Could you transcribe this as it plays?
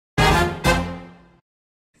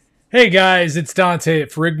Hey guys, it's Dante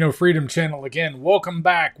at Ferrigno Freedom Channel again. Welcome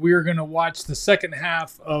back. We're going to watch the second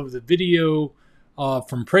half of the video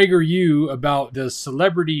from PragerU about the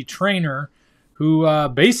celebrity trainer who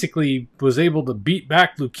basically was able to beat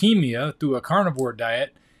back leukemia through a carnivore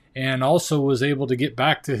diet and also was able to get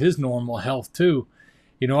back to his normal health too.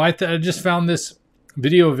 You know, I just found this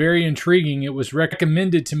video very intriguing. It was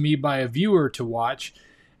recommended to me by a viewer to watch.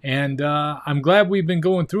 And I'm glad we've been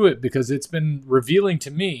going through it because it's been revealing to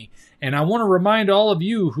me. And I want to remind all of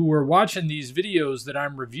you who are watching these videos that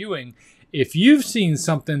I'm reviewing, if you've seen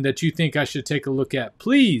something that you think I should take a look at,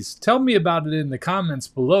 please tell me about it in the comments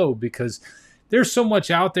below, because there's so much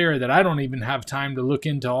out there that I don't even have time to look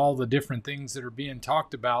into all the different things that are being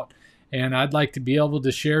talked about. And I'd like to be able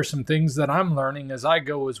to share some things that I'm learning as I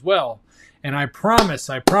go as well. And I promise,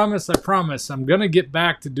 I'm going to get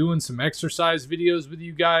back to doing some exercise videos with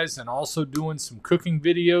you guys and also doing some cooking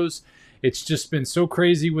videos. It's just been so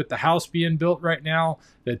crazy with the house being built right now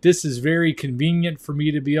that this is very convenient for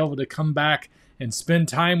me to be able to come back and spend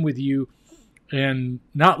time with you and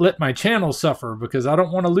not let my channel suffer, because I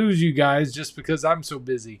don't want to lose you guys just because I'm so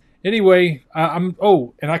busy. Anyway, and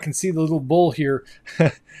I can see the little bull here.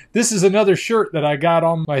 This is another shirt that I got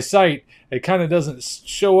on my site. It kind of doesn't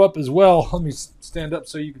show up as well. Let me stand up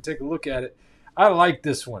so you can take a look at it. I like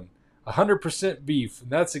this one. 100% beef.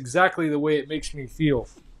 And that's exactly the way it makes me feel.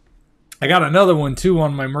 I got another one too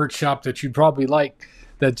on my merch shop that you'd probably like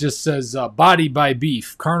that just says Body by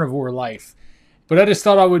Beef, Carnivore Life. But I just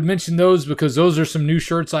thought I would mention those because those are some new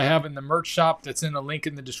shirts I have in the merch shop. That's in a link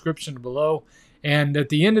in the description below. And at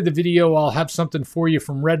the end of the video, I'll have something for you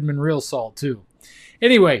from Redmond Real Salt too.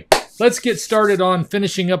 Anyway, let's get started on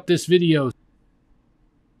finishing up this video.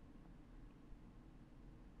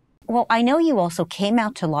 Well, I know you also came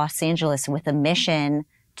out to Los Angeles with a mission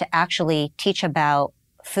to actually teach about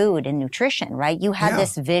food and nutrition, right? You had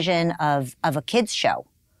this vision of a kids show,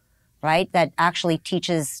 right? That actually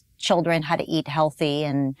teaches children how to eat healthy.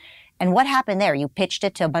 And what happened there? You pitched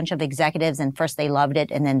it to a bunch of executives and first they loved it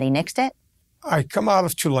and then they nixed it? I come out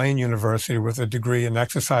of Tulane University with a degree in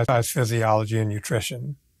exercise physiology and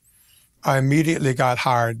nutrition. I immediately got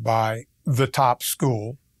hired by the top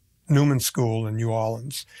school, Newman School in New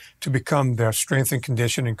Orleans, to become their strength and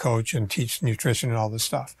conditioning coach and teach nutrition and all this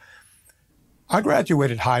stuff. I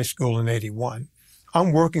graduated high school in '81.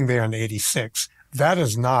 I'm working there in '86. That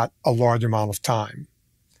is not a large amount of time.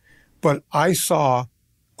 But I saw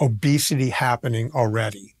obesity happening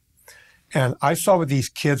already. And I saw what these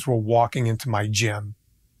kids were walking into my gym,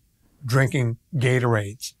 drinking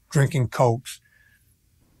Gatorades, drinking Cokes,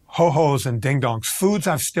 Ho-Hos and Ding Dongs, foods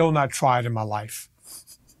I've still not tried in my life.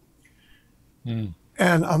 And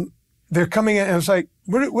they're coming in and it's like,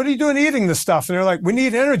 what are you doing eating this stuff? And they're like, we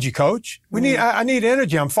need energy, coach. I need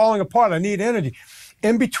energy. I'm falling apart. I need energy.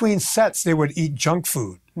 In between sets, they would eat junk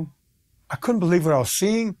food. I couldn't believe what I was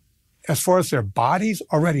seeing as far as their bodies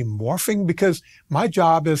already morphing, because my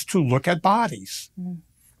job is to look at bodies,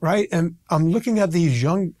 right? And I'm looking at these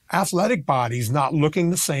young athletic bodies not looking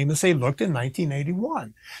the same as they looked in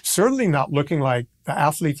 1981. Certainly not looking like the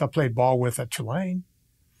athletes I played ball with at Tulane.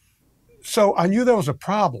 So I knew there was a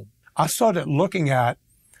problem. I started looking at,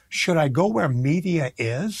 should I go where media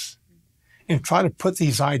is and try to put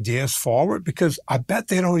these ideas forward? Because I bet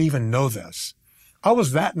they don't even know this. I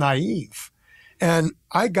was that naive. And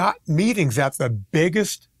I got meetings at the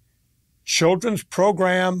biggest children's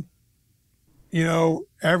program, you know,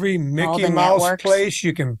 every Mickey Mouse place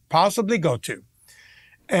you can possibly go to.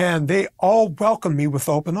 And they all welcomed me with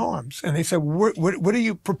open arms. And they said, what are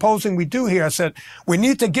you proposing we do here? I said, we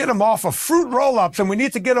need to get them off of fruit roll-ups, and we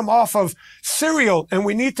need to get them off of cereal, and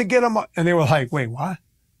we need to get them. And they were like, wait, what?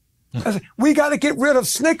 I said, we got to get rid of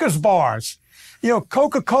Snickers bars. You know,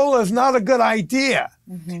 Coca-Cola is not a good idea,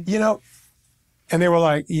 you know. And they were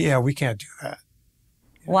like, yeah, we can't do that.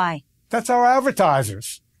 Why? That's our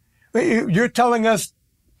advertisers. You're telling us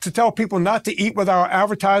to tell people not to eat what our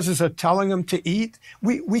advertisers are telling them to eat?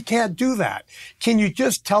 We can't do that. Can you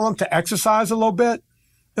just tell them to exercise a little bit?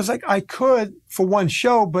 It's like, I could for one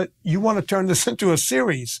show, but you want to turn this into a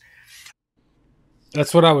series.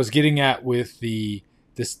 That's what I was getting at with the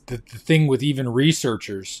thing with even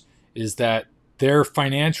researchers, is that their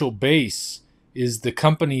financial base is the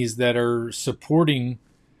companies that are supporting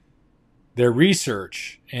their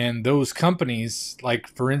research. And those companies, like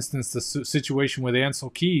for instance, the situation with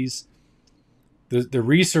Ansel Keys, the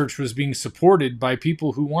research was being supported by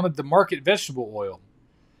people who wanted to market vegetable oil.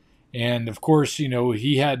 And of course, you know,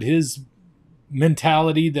 he had his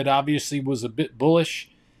mentality that obviously was a bit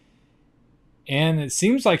bullish. And it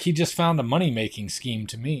seems like he just found a money-making scheme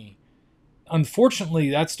to me. unfortunately,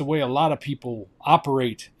 that's the way a lot of people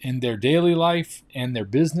operate in their daily life and their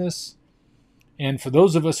business. And for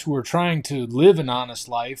those of us who are trying to live an honest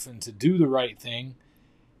life and to do the right thing,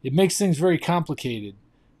 it makes things very complicated.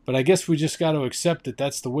 But I guess we just got to accept that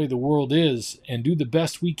that's the way the world is and do the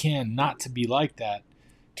best we can not to be like that.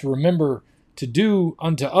 To remember to do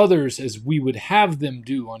unto others as we would have them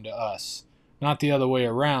do unto us, not the other way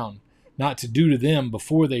around. Not to do to them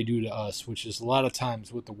before they do to us, which is a lot of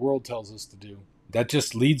times what the world tells us to do. That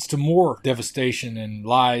just leads to more devastation and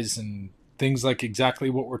lies and things like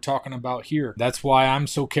exactly what we're talking about here. That's why I'm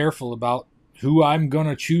so careful about who I'm going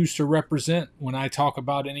to choose to represent when I talk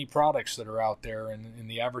about any products that are out there and in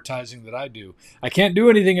the advertising that I do. I can't do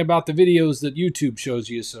anything about the videos that YouTube shows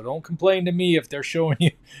you, so don't complain to me if they're showing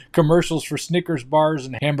you commercials for Snickers bars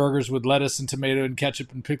and hamburgers with lettuce and tomato and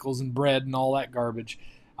ketchup and pickles and bread and all that garbage.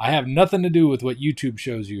 I have nothing to do with what YouTube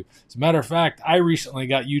shows you. As a matter of fact, I recently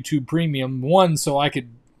got YouTube Premium, one, so I could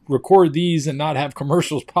record these and not have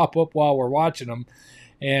commercials pop up while we're watching them.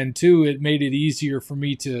 And two, it made it easier for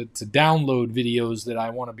me to download videos that I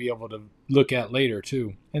want to be able to look at later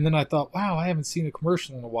too. And then I thought, wow, I haven't seen a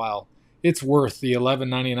commercial in a while. It's worth the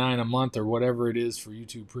 $11.99 a month or whatever it is for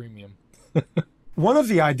YouTube Premium. One of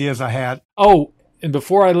the ideas I had. Oh, and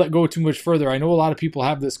before I go too much further, I know a lot of people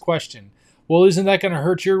have this question. Well, isn't that going to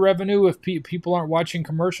hurt your revenue if people aren't watching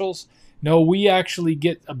commercials? No, we actually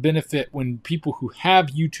get a benefit when people who have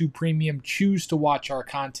YouTube Premium choose to watch our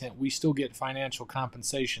content. We still get financial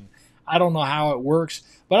compensation. I don't know how it works,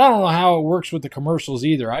 but I don't know how it works with the commercials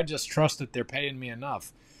either. I just trust that they're paying me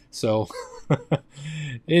enough. So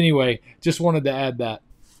anyway, just wanted to add that.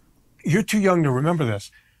 You're too young to remember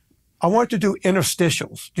this. I want to do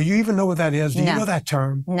interstitials. Do you even know what that is? Do you know that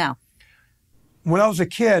term? No. When I was a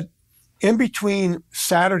kid, in between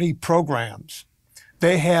Saturday programs,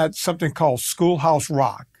 they had something called Schoolhouse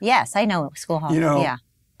Rock. Yes, I know Schoolhouse. Yeah.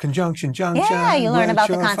 Conjunction, junction. Yeah, you learn about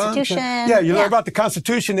the Constitution. Yeah, you learn about the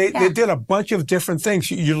Constitution. They did a bunch of different things.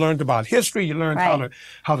 You learned about history. You learned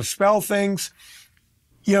how to spell things.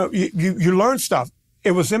 You learned stuff.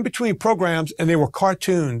 It was in between programs, and they were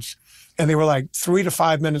cartoons, and they were like 3 to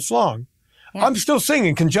 5 minutes long. Yeah. I'm still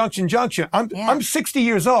singing Conjunction, junction. I'm 60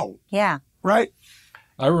 years old. Yeah. Right?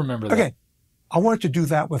 I remember that. Okay. I wanted to do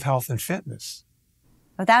that with health and fitness.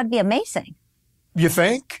 Well, that would be amazing. You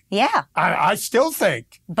think? Yeah. I still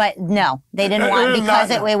think. But no, they didn't want,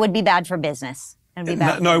 because it would be bad for business. It would be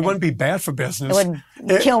bad it wouldn't be bad for business. It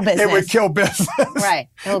would kill business. It would kill business. Right.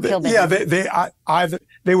 It would kill business. Yeah,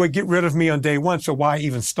 they would get rid of me on day one, so why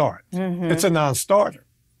even start? Mm-hmm. It's a non-starter.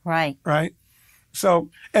 Right. Right?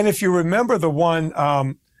 So, and if you remember the one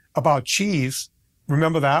about cheese,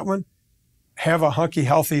 remember that one? Have a hunky,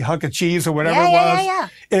 healthy hunk of cheese or whatever it was.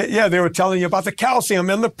 Yeah, they were telling you about the calcium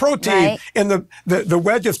and the protein. Right. And the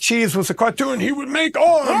wedge of cheese was a cartoon. He would make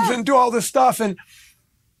arms and do all this stuff. And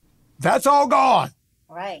that's all gone.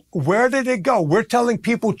 Right. Where did it go? We're telling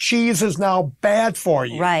people cheese is now bad for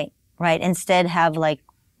you. Right. Instead have like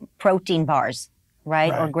protein bars,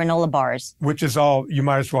 right? Or granola bars. Which is all, you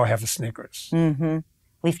might as well have a Snickers. Mm-hmm.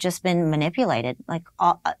 We've just been manipulated. Like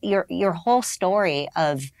your whole story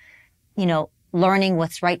of, learning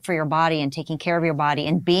what's right for your body and taking care of your body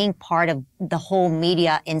and being part of the whole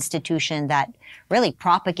media institution that really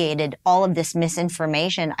propagated all of this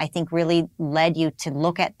misinformation, I think really led you to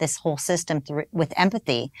look at this whole system with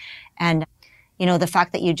empathy. And, the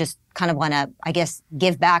fact that you just kind of want to, I guess,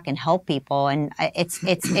 give back and help people. And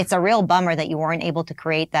it's a real bummer that you weren't able to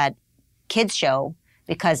create that kids show,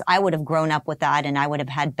 because I would have grown up with that and I would have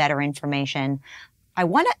had better information. I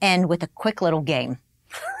want to end with a quick little game.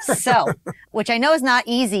 So, which I know is not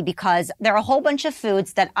easy because there are a whole bunch of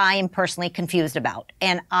foods that I am personally confused about.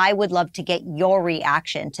 And I would love to get your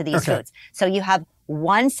reaction to these foods. So you have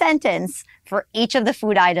one sentence for each of the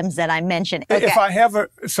food items that I mentioned. Okay. If I have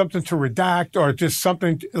something to redact or just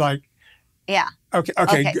something like... Yeah. Okay.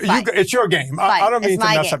 It's your game. I don't mean to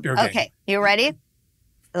mess up your game. Okay. You ready?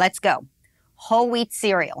 Let's go. Whole wheat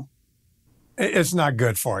cereal. It's not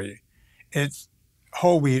good for you. It's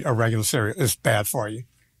whole wheat or regular cereal is bad for you.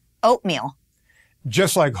 Oatmeal.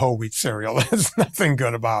 Just like whole wheat cereal. There's nothing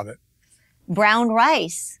good about it. Brown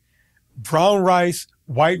rice. Brown rice,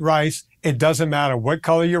 white rice, it doesn't matter what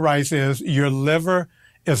color your rice is. Your liver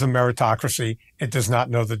is a meritocracy. It does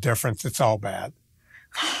not know the difference. It's all bad.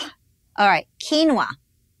 All right. Quinoa.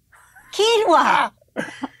 Quinoa.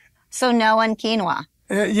 So no on quinoa.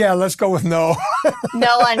 Yeah, let's go with no.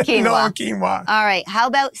 No on quinoa. No on quinoa. All right. How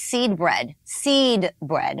about seed bread? Seed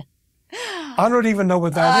bread. I don't even know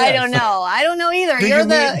what that is. I don't know. I don't know either.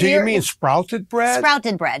 Do you mean sprouted bread?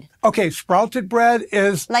 Sprouted bread. Okay, sprouted bread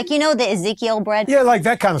is... Like, the Ezekiel bread? Yeah, like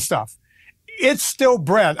that kind of stuff. it's still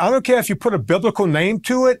bread. I don't care if you put a biblical name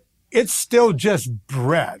to it. It's still just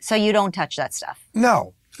bread. So you don't touch that stuff?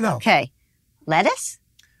 No, no. Okay. Lettuce?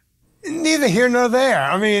 Neither here nor there.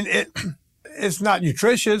 I mean, it's not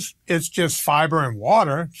nutritious. It's just fiber and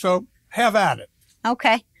water. So have at it.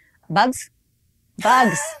 Okay. Bugs?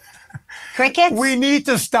 Bugs. Crickets? We need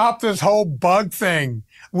to stop this whole bug thing.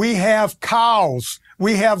 We have cows.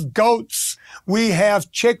 We have goats. We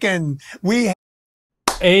have chicken.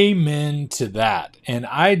 Amen to that. And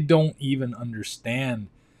I don't even understand.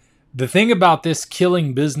 The thing about this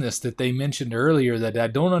killing business that they mentioned earlier that I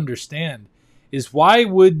don't understand is why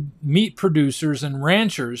would meat producers and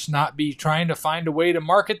ranchers not be trying to find a way to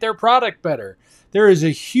market their product better? There is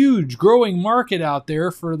a huge growing market out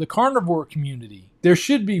there for the carnivore community. There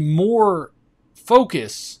should be more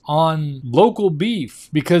focus on local beef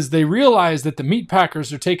because they realize that the meat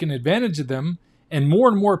packers are taking advantage of them and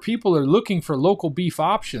more people are looking for local beef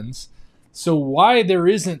options. So why there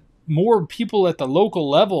isn't more people at the local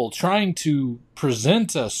level trying to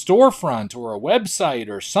present a storefront or a website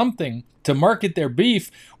or something to market their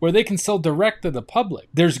beef where they can sell direct to the public.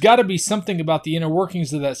 There's got to be something about the inner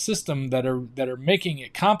workings of that system that are making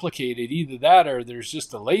it complicated. Either that or there's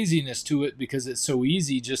just a laziness to it because it's so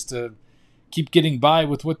easy just to keep getting by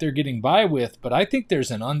with what they're getting by with. But I think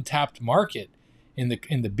there's an untapped market in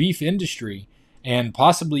the beef industry and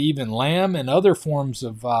possibly even lamb and other forms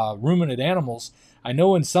of ruminant animals. I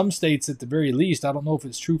know in some states at the very least, I don't know if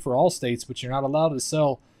it's true for all states, but you're not allowed to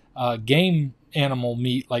sell game animal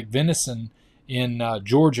meat like venison in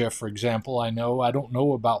Georgia, for example. I don't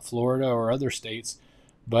know about Florida or other states,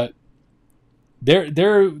 but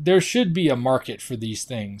there should be a market for these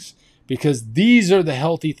things because these are the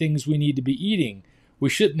healthy things we need to be eating. We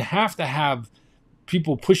shouldn't have to have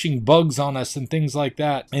people pushing bugs on us and things like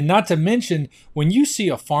that. And not to mention, when you see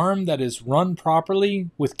a farm that is run properly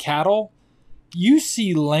with cattle, you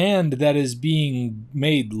see land that is being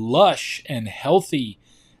made lush and healthy.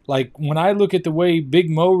 Like when I look at the way Big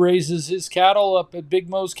Mo raises his cattle up at Big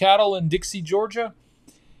Mo's Cattle in Dixie, Georgia,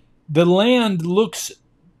 the land looks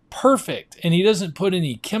perfect and he doesn't put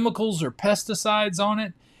any chemicals or pesticides on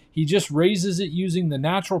it. He just raises it using the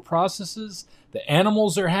natural processes. The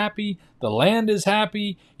animals are happy. The land is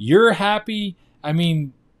happy. You're happy. I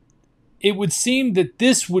mean, it would seem that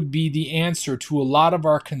this would be the answer to a lot of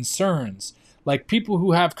our concerns. Like people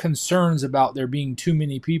who have concerns about there being too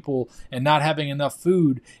many people and not having enough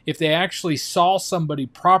food, if they actually saw somebody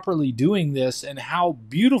properly doing this and how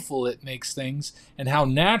beautiful it makes things and how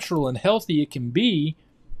natural and healthy it can be,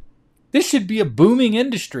 this should be a booming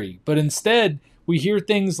industry. But instead, we hear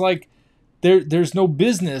things like there's no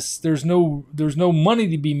business, there's no money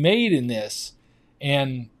to be made in this.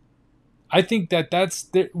 And I think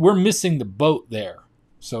we're missing the boat there.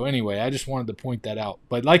 So anyway, I just wanted to point that out.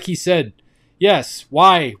 But like he said, yes,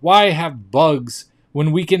 why have bugs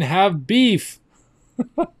when we can have beef?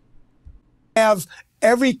 Have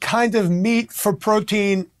every kind of meat for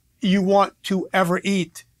protein you want to ever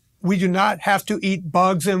eat. We do not have to eat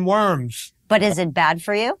bugs and worms. But is it bad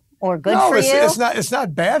for you or good for you? No, it's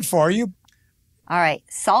not bad for you. All right,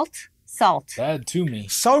 salt. Bad to me.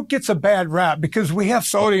 Salt gets a bad rap because we have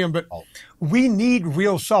sodium, but we need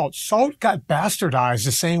real salt. Salt got bastardized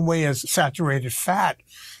the same way as saturated fat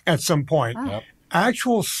at some point. Oh. Yep.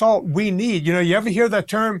 Actual salt we need. You know, you ever hear that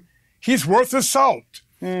term, he's worth his salt,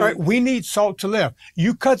 right? We need salt to live.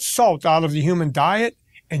 You cut salt out of the human diet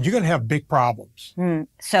and you're going to have big problems.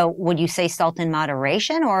 So would you say salt in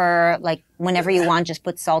moderation or like whenever you want, just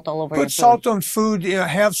put salt all over your food? Put salt on food,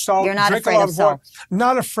 have salt. You're not drink afraid a lot of salt? water.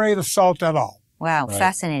 Not afraid of salt at all. Wow, Right.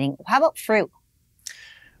 Fascinating. How about fruit?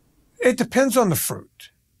 It depends on the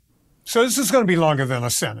fruit. So this is going to be longer than a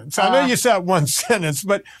sentence. I know you said one sentence,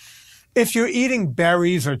 but if you're eating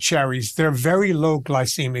berries or cherries, they're very low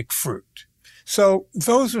glycemic fruit. So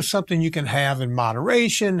those are something you can have in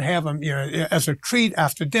moderation, have them, as a treat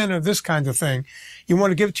after dinner, this kind of thing. You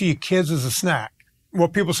want to give it to your kids as a snack. Well,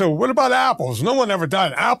 people say, well, what about apples? No one ever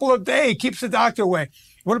died. Apple a day keeps the doctor away.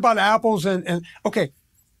 What about apples? And okay,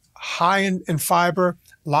 high in fiber,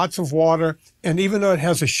 lots of water. And even though it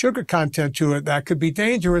has a sugar content to it, that could be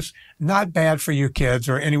dangerous, not bad for your kids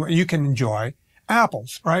or anyone. You can enjoy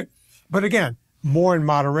apples, right? But again, more in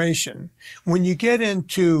moderation. When you get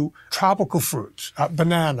into tropical fruits,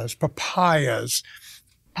 bananas, papayas.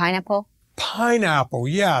 Pineapple? Pineapple,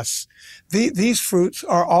 yes. These fruits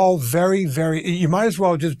are all very, very, you might as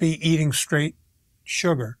well just be eating straight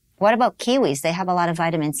sugar. What about kiwis? They have a lot of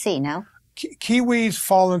vitamin C, no? Kiwis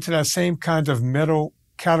fall into that same kind of middle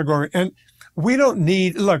category. And we don't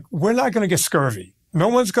need, look, we're not going to get scurvy. No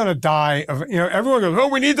one's going to die of, everyone goes, oh,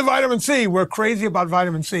 we need the vitamin C. We're crazy about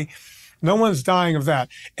vitamin C. No one's dying of that.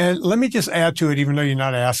 And let me just add to it, even though you're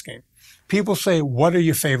not asking. People say, what are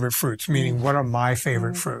your favorite fruits? Meaning, what are my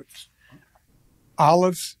favorite fruits?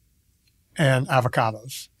 Olives and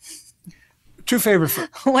avocados. 2 favorite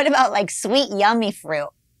fruits. What about like sweet, yummy fruit?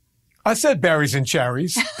 I said berries and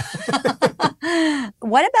cherries.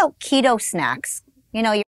 What about keto snacks? You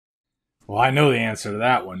know, well, I know the answer to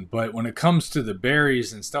that one, but when it comes to the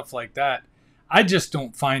berries and stuff like that, I just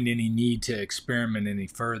don't find any need to experiment any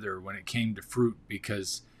further when it came to fruit,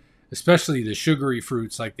 because especially the sugary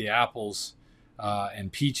fruits like the apples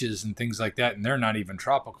and peaches and things like that, and they're not even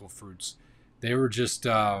tropical fruits. They were just,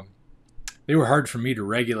 they were hard for me to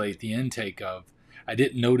regulate the intake of. I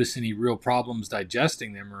didn't notice any real problems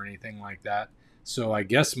digesting them or anything like that. So I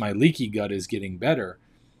guess my leaky gut is getting better.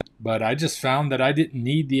 But I just found that I didn't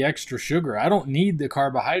need the extra sugar. I don't need the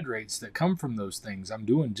carbohydrates that come from those things. I'm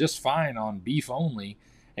doing just fine on beef only.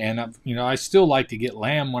 And, I still like to get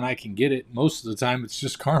lamb when I can get it. Most of the time it's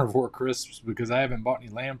just carnivore crisps because I haven't bought any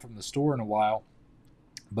lamb from the store in a while.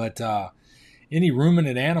 But any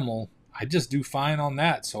ruminant animal, I just do fine on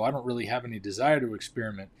that. So I don't really have any desire to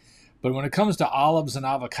experiment. But when it comes to olives and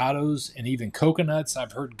avocados and even coconuts,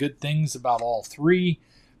 I've heard good things about all 3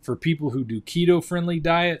 for people who do keto-friendly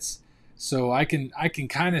diets. So I can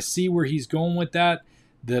kind of see where he's going with that.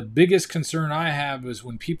 The biggest concern I have is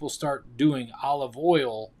when people start doing olive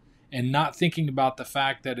oil and not thinking about the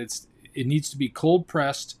fact that it needs to be cold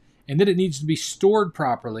pressed and that it needs to be stored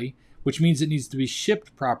properly, which means it needs to be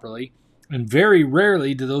shipped properly. And very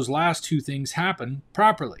rarely do those last 2 things happen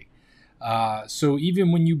properly. So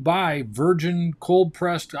even when you buy virgin cold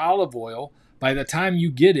pressed olive oil, by the time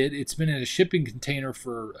you get it, it's been in a shipping container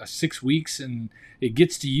for 6 weeks, and it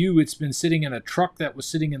gets to you. It's been sitting in a truck that was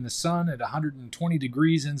sitting in the sun at 120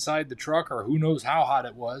 degrees inside the truck, or who knows how hot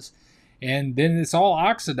it was. And then it's all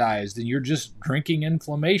oxidized, and you're just drinking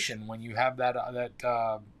inflammation when you have that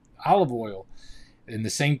olive oil. And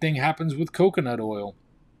the same thing happens with coconut oil.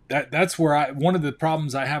 That's where one of the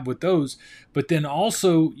problems I have with those. But then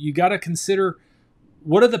also you got to consider,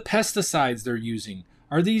 what are the pesticides they're using?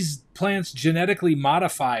 Are these plants genetically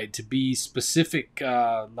modified to be specific,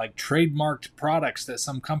 like trademarked products that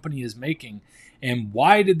some company is making? And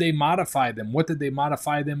why did they modify them? What did they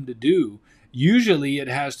modify them to do? Usually it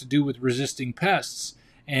has to do with resisting pests.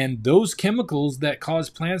 And those chemicals that cause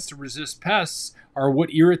plants to resist pests are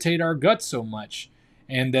what irritate our gut so much.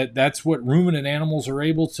 And that's what ruminant animals are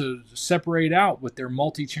able to separate out with their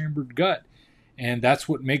multi-chambered gut. And that's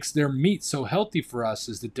what makes their meat so healthy for us,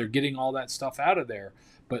 is that they're getting all that stuff out of there.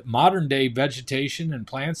 But modern day vegetation and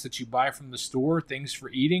plants that you buy from the store, things for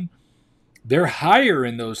eating, they're higher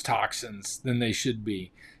in those toxins than they should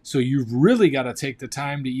be. So you've really got to take the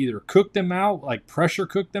time to either cook them out, like pressure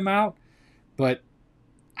cook them out. But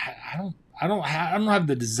I don't have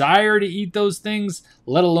the desire to eat those things,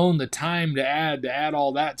 let alone the time to add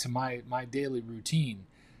all that to my daily routine.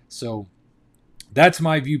 So that's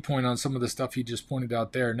my viewpoint on some of the stuff he just pointed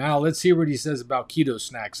out there. Now let's hear what he says about keto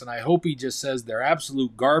snacks. And I hope he just says they're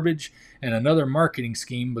absolute garbage and another marketing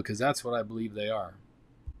scheme, because that's what I believe they are.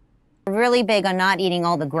 Really big on not eating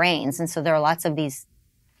all the grains. And so there are lots of these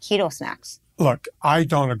keto snacks. Look, I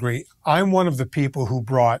don't agree. I'm one of the people who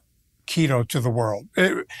brought keto to the world.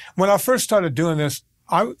 When I first started doing this,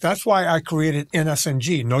 that's why I created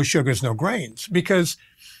NSNG, no sugars, no grains, because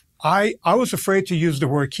I was afraid to use the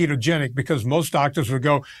word ketogenic, because most doctors would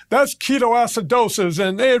go, that's ketoacidosis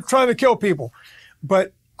and they're trying to kill people.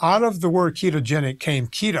 But out of the word ketogenic came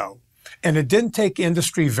keto. And it didn't take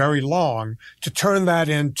industry very long to turn that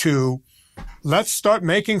into, let's start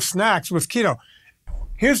making snacks with keto.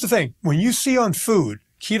 Here's the thing. When you see on food,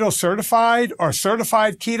 keto certified or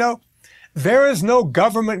certified keto, there is no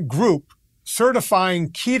government group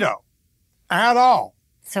certifying keto at all.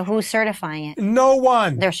 So who's certifying it? No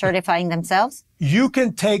one. They're certifying themselves? You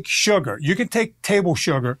can take sugar. You can take table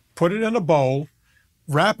sugar, put it in a bowl,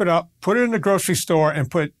 wrap it up, put it in the grocery store, and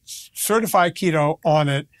put certified keto on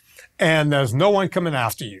it, and there's no one coming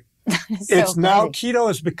after you. It's now, keto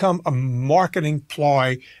has become a marketing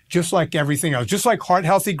ploy, just like everything else. Just like heart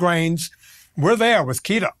healthy grains, we're there with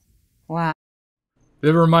keto. Wow.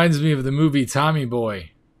 That reminds me of the movie Tommy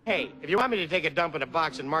Boy. Hey, if you want me to take a dump in a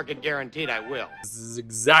box and mark it guaranteed, I will. This is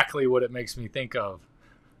exactly what it makes me think of.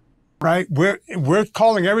 Right? We're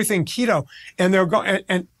calling everything keto, and they're going,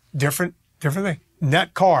 and different thing.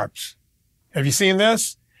 Net carbs. Have you seen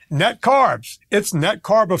this? Net carbs. It's net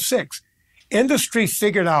carb of 6. Industry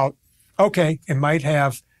figured out, okay, it might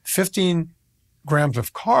have 15 grams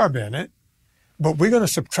of carb in it, but we're going to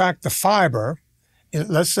subtract the fiber.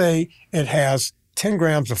 Let's say it has 10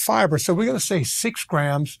 grams of fiber, so we're going to say 6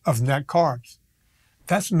 grams of net carbs.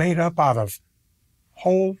 that's made up out of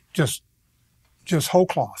whole, just whole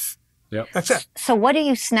cloth. Yep. That's it. So what do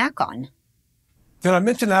you snack on? Then I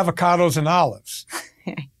mentioned avocados and olives.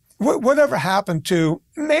 Whatever happened to,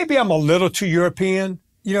 maybe I'm a little too European,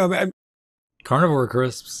 you know. Carnivore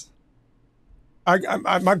crisps.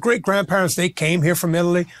 My great-grandparents, they came here from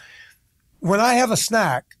Italy. When I have a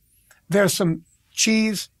snack, there's some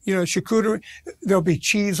cheese, you know, charcuterie. There'll be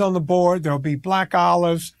cheese on the board. There'll be black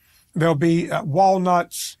olives. There'll be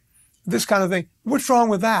walnuts, this kind of thing. What's wrong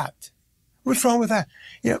with that? What's wrong with that?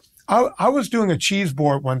 You know, I was doing a cheese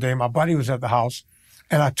board one day. My buddy was at the house,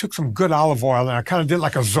 and I took some good olive oil, and I kind of did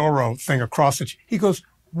like a Zorro thing across it. He goes,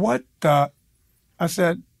 what the? I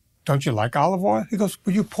said, don't you like olive oil? He goes,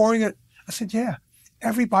 were you pouring it? I said, yeah.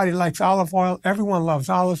 Everybody likes olive oil. Everyone loves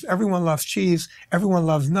olives. Everyone loves cheese. Everyone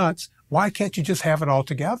loves nuts. Why can't you just have it all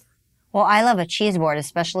together? Well, I love a cheese board,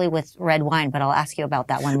 especially with red wine, but I'll ask you about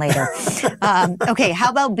that one later. Okay, how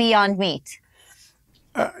about Beyond Meat?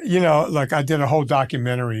 You know, like I did a whole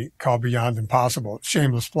documentary called Beyond Impossible,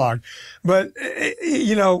 shameless plug. But,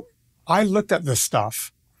 you know, I looked at this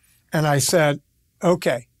stuff and I said,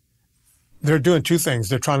 okay, they're doing two things.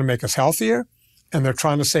 They're trying to make us healthier and they're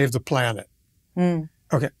trying to save the planet.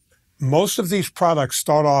 Okay. Most of these products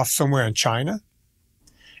start off somewhere in China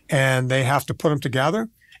and they have to put them together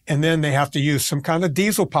and then they have to use some kind of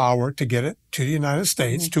diesel power to get it to the United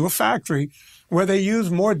States, to a factory where they use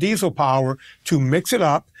more diesel power to mix it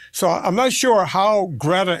up. So I'm not sure how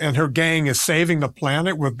Greta and her gang is saving the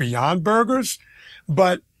planet with Beyond Burgers,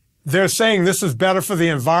 but they're saying this is better for the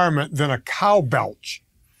environment than a cow belch.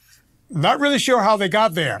 Not really sure how they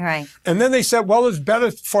got there. Right. And then they said, well, it's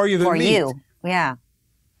better for you than meat. For you, yeah.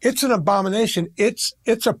 It's an abomination. It's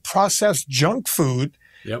a processed junk food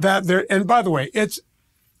that they're, and by the way, it's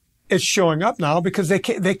showing up now because they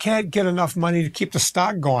can't get enough money to keep the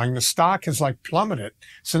stock going. The stock has like plummeted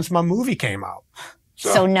since my movie came out.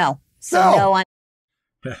 So no. No.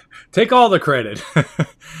 Take all the credit.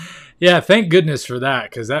 Yeah, thank goodness for that,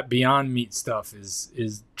 because that Beyond Meat stuff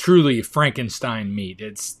is truly Frankenstein meat.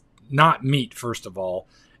 It's not meat, first of all.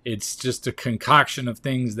 It's just a concoction of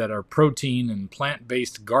things that are protein and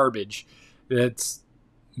plant-based garbage that's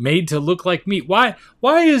made to look like meat. Why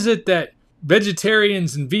is it that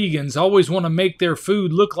vegetarians and vegans always want to make their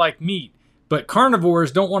food look like meat, but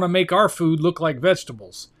carnivores don't want to make our food look like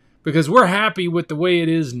vegetables? Because we're happy with the way it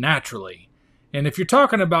is naturally. And if you're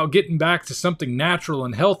talking about getting back to something natural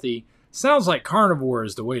and healthy, sounds like carnivore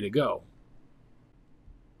is the way to go.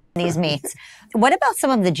 These meats. What about some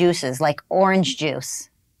of the juices, like orange juice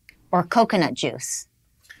or coconut juice,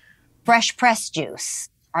 fresh pressed juice?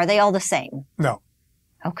 Are they all the same? No.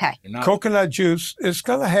 Okay. Coconut juice is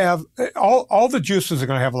going to have, all the juices are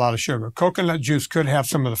going to have a lot of sugar. Coconut juice could have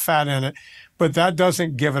some of the fat in it, but that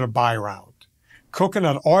doesn't give it a buy round.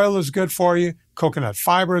 Coconut oil is good for you. Coconut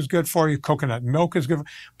fiber is good for you. Coconut milk is good.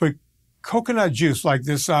 But coconut juice like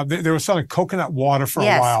this, they were selling coconut water for a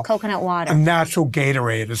while. Yes, coconut water. A natural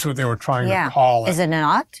Gatorade is what they were trying to call it. Is it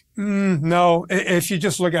not? No. If you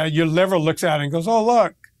just look at it, your liver looks at it and goes, oh,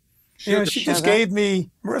 look. You know,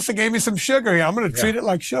 Marissa gave me some sugar here. I'm going to treat it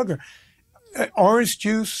like sugar. Orange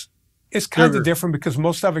juice is kind of different because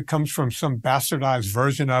most of it comes from some bastardized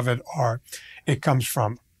version of it, or it comes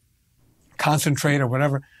from concentrate or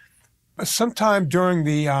whatever. Sometime during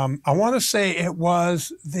the, I want to say it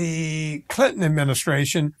was the Clinton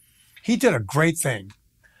administration, he did a great thing.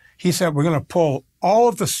 He said, we're going to pull all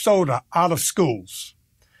of the soda out of schools.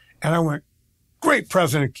 And I went, great,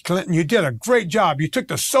 President Clinton, you did a great job. You took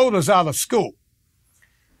the sodas out of school.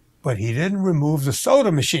 But he didn't remove the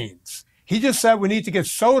soda machines. He just said we need to get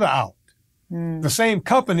soda out. The same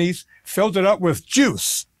companies filled it up with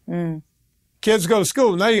juice. Kids go to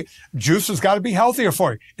school. Now, juice has got to be healthier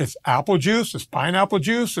for you. It's apple juice, it's pineapple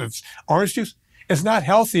juice, it's orange juice. It's not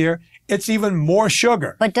healthier. It's even more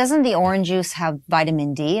sugar. But doesn't the orange juice have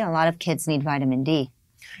vitamin D? A lot of kids need vitamin D.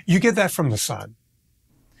 You get that from the sun.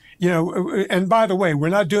 You know, and by the way, we're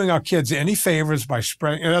not doing our kids any favors by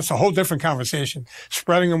spreading, and that's a whole different conversation,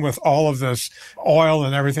 spreading them with all of this oil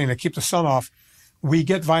and everything to keep the sun off. We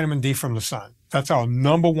get vitamin D from the sun. That's our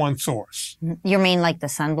number one source. You mean like the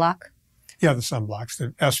sunblock? Yeah, the sunblocks, the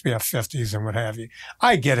SPF 50s and what have you.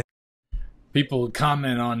 I get it. People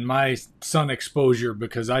comment on my sun exposure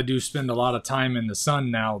because I do spend a lot of time in the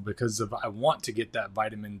sun now because I want to get that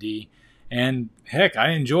vitamin D. And heck,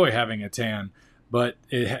 I enjoy having a tan. But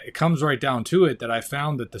it comes right down to it that I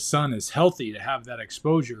found that the sun is healthy to have that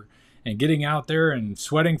exposure. And getting out there and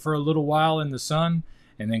sweating for a little while in the sun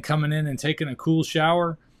and then coming in and taking a cool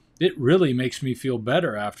shower, it really makes me feel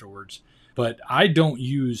better afterwards. But I don't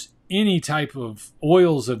use any type of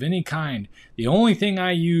oils of any kind. The only thing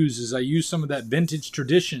I use is I use some of that vintage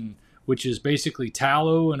tradition, which is basically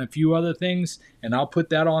tallow and a few other things, and I'll put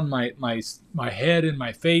that on my head and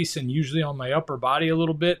my face, and usually on my upper body a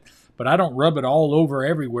little bit, but I don't rub it all over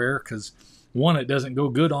everywhere because, one, it doesn't go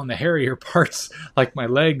good on the hairier parts like my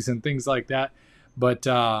legs and things like that. But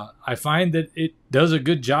I find that it does a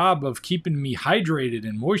good job of keeping me hydrated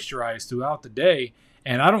and moisturized throughout the day.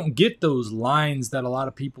 And I don't get those lines that a lot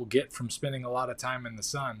of people get from spending a lot of time in the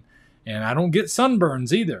sun. And I don't get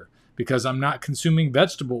sunburns either because I'm not consuming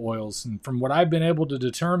vegetable oils. And from what I've been able to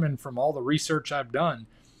determine from all the research I've done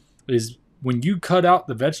is when you cut out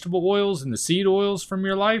the vegetable oils and the seed oils from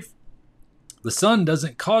your life, the sun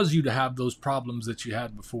doesn't cause you to have those problems that you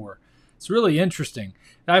had before. It's really interesting.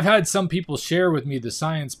 I've had some people share with me the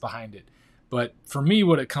science behind it. But for me,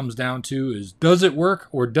 what it comes down to is, does it work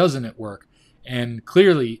or doesn't it work? And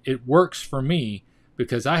clearly it works for me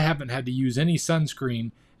because I haven't had to use any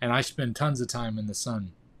sunscreen and I spend tons of time in the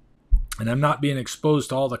sun. And I'm not being exposed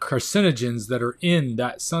to all the carcinogens that are in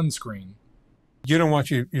that sunscreen. You don't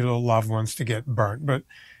want your little loved ones to get burnt, but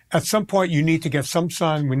at some point you need to get some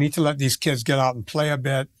sun. We need to let these kids get out and play a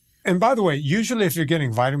bit. And by the way, usually if you're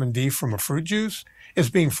getting vitamin D from a fruit juice,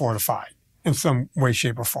 it's being fortified in some way,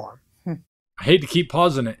 shape, or form. I hate to keep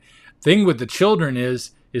pausing it. Thing with the children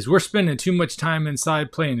is we're spending too much time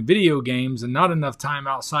inside playing video games and not enough time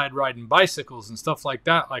outside riding bicycles and stuff like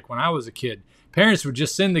that, like when I was a kid. Parents would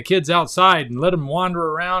just send the kids outside and let them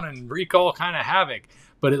wander around and wreak all kind of havoc.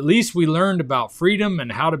 But at least we learned about freedom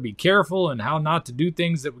and how to be careful and how not to do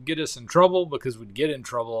things that would get us in trouble, because we'd get in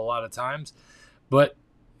trouble a lot of times. But,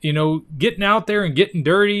 you know, getting out there and getting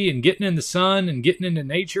dirty and getting in the sun and getting into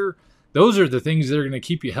nature, those are the things that are going to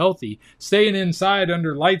keep you healthy. Staying inside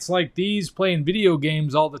under lights like these, playing video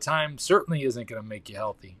games all the time, certainly isn't going to make you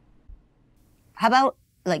healthy. How about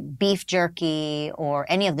like beef jerky or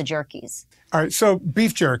any of the jerkies? All right, so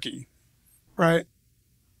beef jerky, right?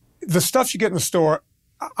 The stuff you get in the store,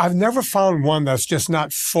 I've never found one that's just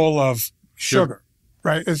not full of sugar,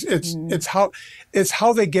 right? It's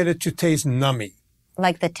how they get it to taste nummy.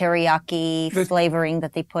 Like the teriyaki flavoring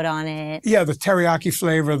that they put on it. Yeah, the teriyaki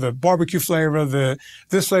flavor, the barbecue flavor,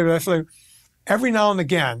 this flavor, that flavor. Every now and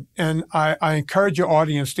again, and I encourage your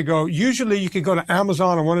audience to go, usually you can go to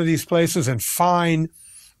Amazon or one of these places and find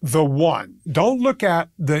the one. Don't look at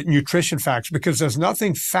the nutrition facts because there's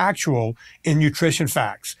nothing factual in nutrition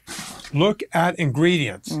facts. Look at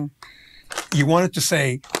ingredients. You want it to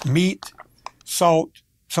say meat, salt,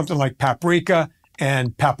 something like paprika,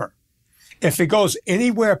 and pepper. If it goes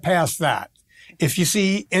anywhere past that, if you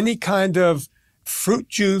see any kind of fruit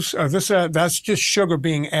juice or this, that's just sugar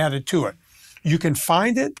being added to it. You can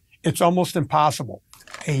find it. It's almost impossible.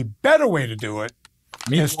 A better way to do it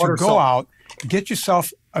is to go out, get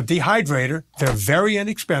yourself a dehydrator. They're very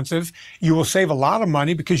inexpensive. You will save a lot of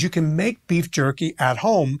money because you can make beef jerky at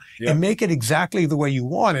home and make it exactly the way you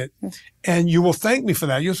want it. And you will thank me for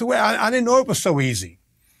that. You'll say, well, I didn't know it was so easy.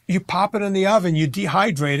 You pop it in the oven, you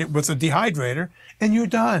dehydrate it with a dehydrator, and you're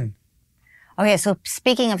done. Okay, so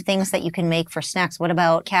speaking of things that you can make for snacks, what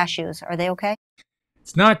about cashews? Are they okay?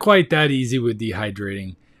 It's not quite that easy with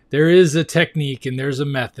dehydrating. There is a technique and there's a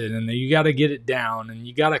method, and you got to get it down, and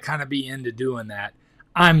you got to kind of be into doing that.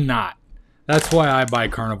 I'm not. That's why I buy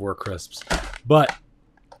Carnivore crisps. But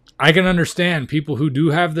I can understand people who do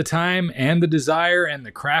have the time and the desire and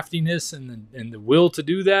the craftiness and the will to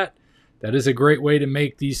do that. That is a great way to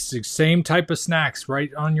make these same type of snacks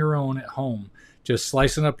right on your own at home. Just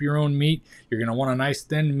slicing up your own meat. You're going to want a nice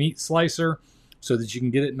thin meat slicer so that you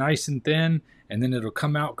can get it nice and thin, and then it'll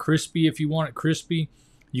come out crispy if you want it crispy.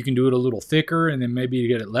 You can do it a little thicker and then maybe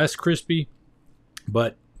get it less crispy.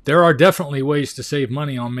 But there are definitely ways to save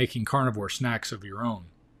money on making carnivore snacks of your own.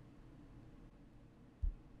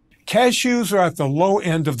 Cashews are at the low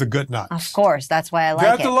end of the good nuts. Of course, that's why I like it.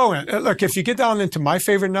 They're at the low end. Look, if you get down into my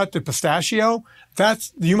favorite nut, the pistachio,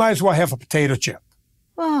 you might as well have a potato chip.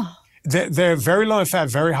 Oh. They're very low in fat,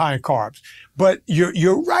 very high in carbs. But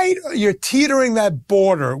you're right. You're teetering that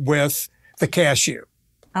border with the cashew.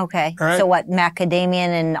 Okay. Right? So what, macadamia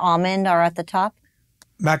and almond are at the top?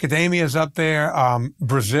 Macadamia is up there.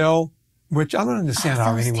 Brazil, which I don't understand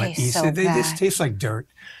how anyone eats it. They just taste like dirt.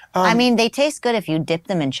 I mean, they taste good if you dip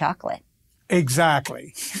them in chocolate.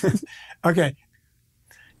 Exactly. Okay.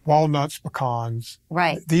 Walnuts, pecans.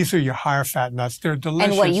 Right. These are your higher fat nuts. They're delicious.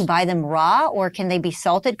 And what, you buy them raw or can they be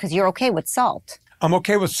salted? Because you're okay with salt. I'm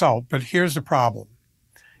okay with salt, but here's the problem.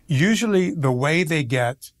 Usually the way they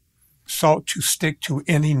get salt to stick to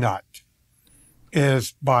any nut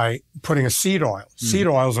is by putting a seed oil. Seed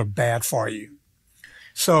oils are bad for you.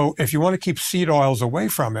 So if you want to keep seed oils away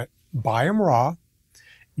from it, buy them raw,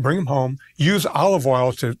 bring them home, use olive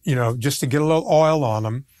oil to, just to get a little oil on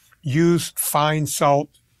them, use fine salt,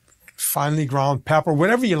 finely ground pepper,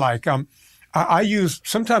 whatever you like.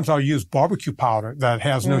 Sometimes I'll use barbecue powder that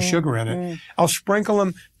has no sugar in it. I'll sprinkle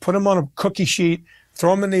them, put them on a cookie sheet,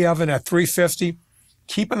 throw them in the oven at 350.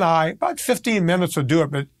 Keep an eye, about 15 minutes will do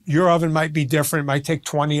it, but your oven might be different. It might take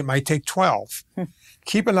 20, it might take 12.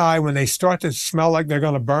 Keep an eye when they start to smell like they're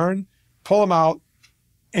going to burn, pull them out,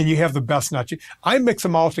 and you have the best nuts. I mix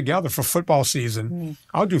them all together for football season.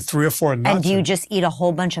 I'll do 3 or 4 nuts. And do you just eat a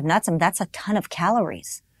whole bunch of nuts? I mean, that's a ton of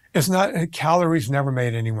calories. It's not, calories never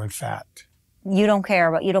made anyone fat. You don't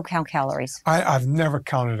count calories. I've never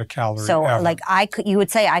counted a calorie. So, ever. you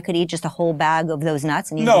would say I could eat just a whole bag of those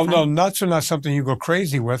nuts, and no, nuts are not something you go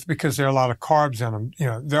crazy with because there are a lot of carbs in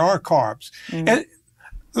them. There are carbs. And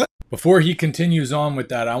before he continues on with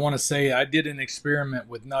that, I want to say I did an experiment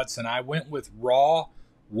with nuts, and I went with raw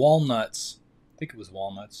walnuts. I think it was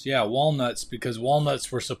walnuts. Yeah, walnuts, because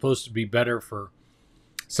walnuts were supposed to be better for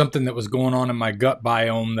something that was going on in my gut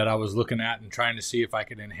biome that I was looking at and trying to see if I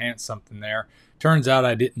could enhance something there. Turns out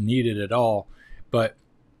I didn't need it at all. But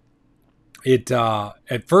it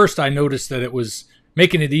at first I noticed that it was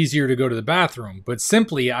making it easier to go to the bathroom. But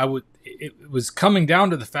simply it was coming down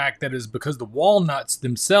to the fact that it was because the walnuts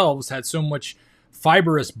themselves had so much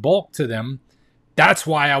fibrous bulk to them. That's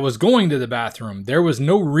why I was going to the bathroom. There was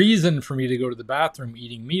no reason for me to go to the bathroom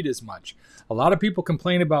eating meat as much. A lot of people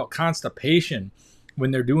complain about constipation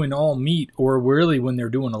when they're doing all meat, or really when they're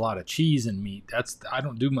doing a lot of cheese and meat. I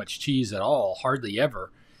don't do much cheese at all, hardly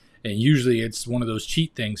ever. And usually it's one of those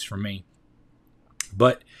cheat things for me.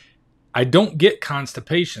 But I don't get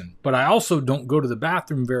constipation, but I also don't go to the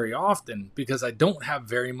bathroom very often because I don't have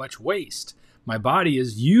very much waste. My body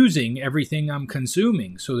is using everything I'm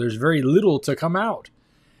consuming, so there's very little to come out.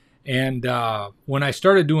 And when I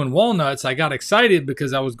started doing walnuts, I got excited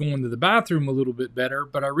because I was going to the bathroom a little bit better,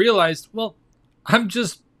 but I realized, well, I'm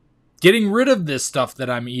just getting rid of this stuff that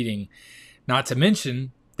I'm eating. Not to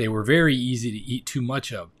mention, they were very easy to eat too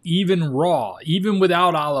much of, even raw, even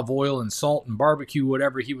without olive oil and salt and barbecue,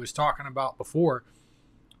 whatever he was talking about before.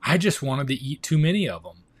 I just wanted to eat too many of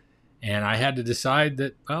them. And I had to decide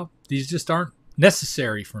that, well, these just aren't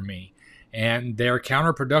necessary for me. And they're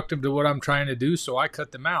counterproductive to what I'm trying to do, so I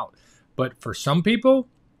cut them out. But for some people,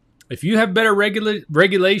 if you have better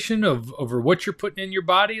regulation over what you're putting in your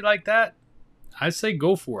body like that, I say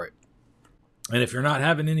go for it. And if you're not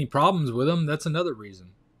having any problems with them, that's another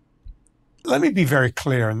reason. Let me be very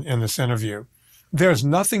clear in this interview. There's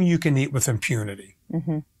nothing you can eat with impunity,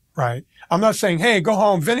 right? I'm not saying, hey, go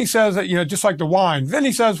home. Vinnie says that, just like the wine.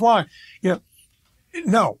 Vinnie says wine.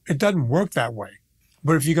 No, it doesn't work that way.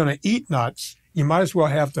 But if you're going to eat nuts, you might as well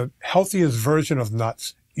have the healthiest version of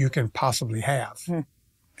nuts you can possibly have.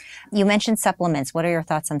 You mentioned supplements. What are your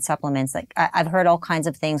thoughts on supplements? Like I've heard all kinds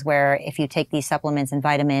of things where if you take these supplements and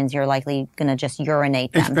vitamins, you're likely going to just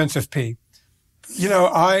urinate them. Expensive pee.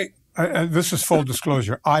 This is full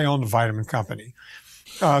disclosure. I own a vitamin company.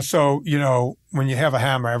 So, when you have a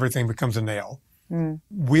hammer, everything becomes a nail.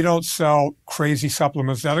 We don't sell crazy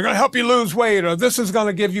supplements that are going to help you lose weight or this is going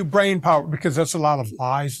to give you brain power, because that's a lot of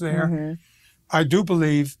lies there. I do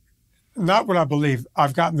believe, not what I believe,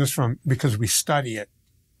 I've gotten this from because we study it.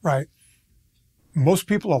 Right. Most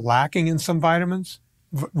people are lacking in some vitamins.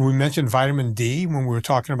 We mentioned vitamin D when we were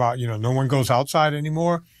talking about, no one goes outside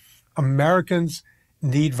anymore. Americans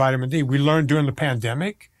need vitamin D. We learned during the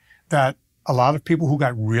pandemic that a lot of people who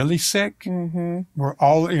got really sick were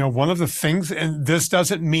all, one of the things, and this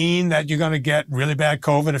doesn't mean that you're going to get really bad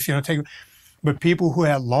COVID if you don't take it, but people who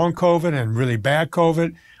had long COVID and really bad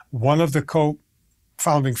COVID, one of the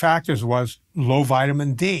co-founding factors was low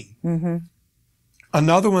vitamin D.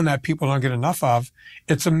 Another one that people don't get enough of,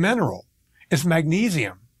 it's a mineral. It's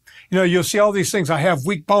magnesium. You'll see all these things. I have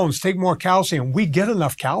weak bones, take more calcium. We get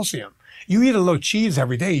enough calcium. You eat a little cheese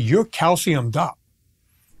every day, you're calciumed up,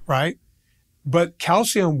 right? But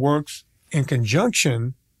calcium works in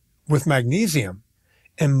conjunction with magnesium.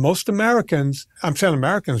 And most Americans, I'm saying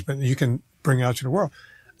Americans, but you can bring it out to the world,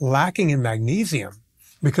 lacking in magnesium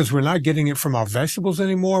because we're not getting it from our vegetables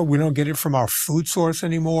anymore. We don't get it from our food source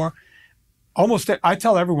anymore. I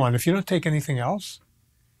tell everyone, if you don't take anything else,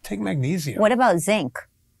 take magnesium. What about zinc?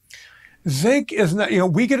 Zinc is not,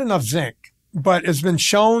 we get enough zinc, but it's been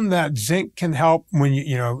shown that zinc can help when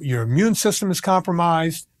your immune system is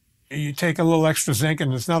compromised. You take a little extra zinc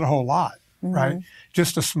and it's not a whole lot, right?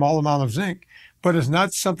 Just a small amount of zinc, but it's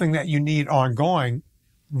not something that you need ongoing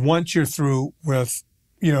once you're through with,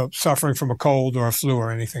 suffering from a cold or a flu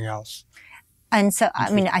or anything else. And so,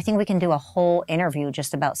 I think we can do a whole interview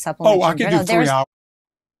just about supplements. Oh, I could do 3 hours.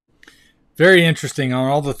 Very interesting on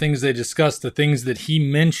all the things they discussed. The things that he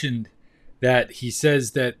mentioned that he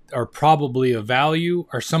says that are probably of value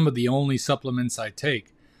are some of the only supplements I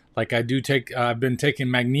take. Like I've been taking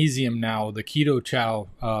magnesium now, the Keto Chow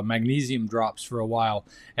magnesium drops for a while,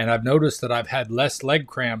 and I've noticed that I've had less leg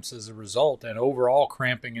cramps as a result and overall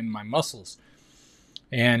cramping in my muscles.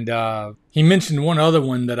 And he mentioned one other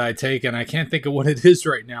one that I take, and I can't think of what it is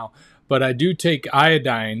right now, but I do take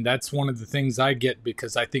iodine. That's one of the things I get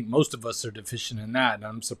because I think most of us are deficient in that. And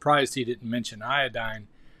I'm surprised he didn't mention iodine.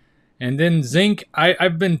 And then zinc,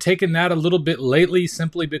 I've been taking that a little bit lately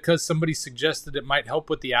simply because somebody suggested it might help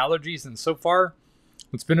with the allergies. And so far,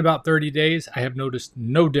 it's been about 30 days. I have noticed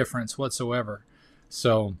no difference whatsoever.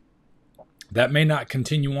 So that may not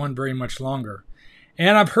continue on very much longer.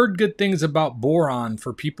 And I've heard good things about boron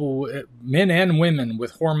for people, men and women,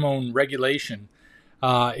 with hormone regulation.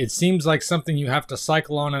 It seems like something you have to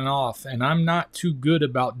cycle on and off. And I'm not too good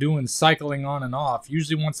about doing cycling on and off.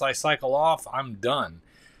 Usually once I cycle off, I'm done.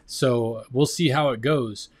 So we'll see how it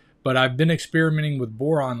goes. But I've been experimenting with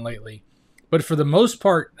boron lately. But for the most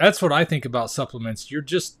part, that's what I think about supplements. You're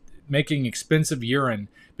just making expensive urine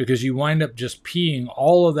because you wind up just peeing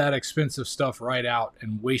all of that expensive stuff right out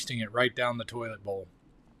and wasting it right down the toilet bowl.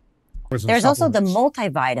 There's also the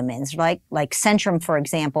multivitamins, like Centrum, for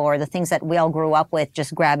example, or the things that we all grew up with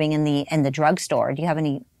just grabbing in the drugstore. Do you have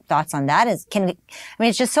any thoughts on that?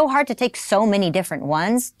 It's just so hard to take so many different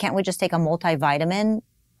ones. Can't we just take a multivitamin?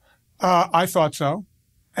 I thought so.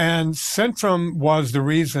 And Centrum was the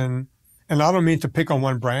reason, and I don't mean to pick on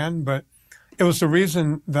one brand, but it was the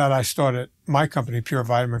reason that I started my company, Pure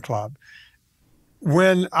Vitamin Club.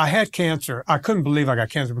 When I had cancer, I couldn't believe I got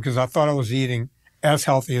cancer because I thought I was eating as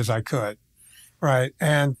healthy as I could, right?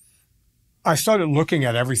 And I started looking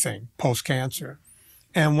at everything post-cancer.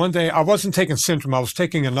 And one day, I wasn't taking Centrum, I was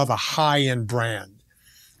taking another high-end brand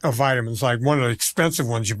of vitamins, like one of the expensive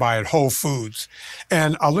ones you buy at Whole Foods.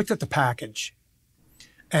 And I looked at the package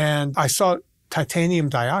and I saw titanium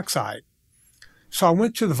dioxide. So I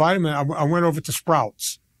went to the vitamin, I went over to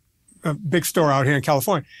Sprouts, a big store out here in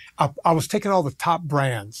California. I was taking all the top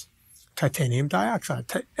brands, titanium dioxide.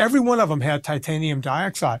 Every one of them had titanium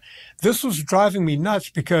dioxide. This was driving me nuts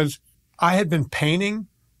because I had been painting,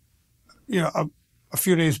 a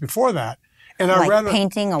few days before that. And I read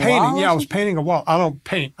painting a wall? Yeah, I was painting a wall. I don't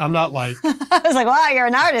paint. I'm not like... I was like, wow, you're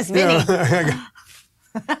an artist, Vinnie.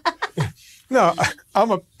 No,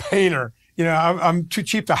 I'm a painter. I'm too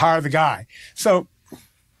cheap to hire the guy. So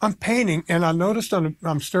I'm painting, and I noticed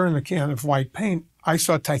I'm stirring the can of white paint, I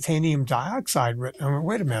saw titanium dioxide written. I went,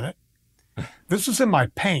 wait a minute. This is in my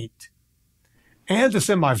paint, and it's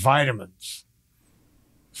in my vitamins.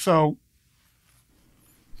 So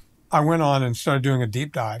I went on and started doing a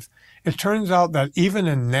deep dive. It turns out that even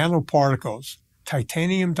in nanoparticles,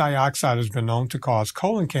 titanium dioxide has been known to cause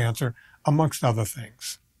colon cancer, amongst other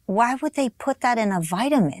things. Why would they put that in a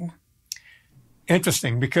vitamin?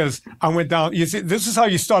 Interesting, because I went down, you see, this is how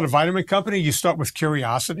you start a vitamin company. You start with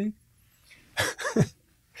curiosity.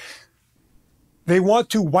 They want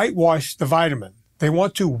to whitewash the vitamin. They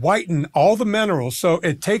want to whiten all the minerals, so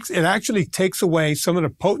it actually takes away some of the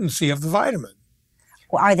potency of the vitamin.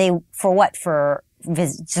 Well, are they, for what,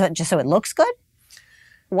 just so it looks good?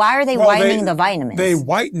 Why are they whitening the vitamins? They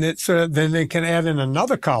whiten it so then they can add in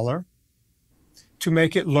another color to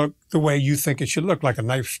make it look the way you think it should look, like a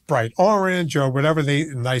nice bright orange or whatever,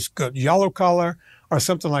 nice good yellow color or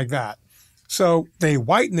something like that. So they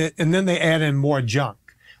whiten it and then they add in more junk,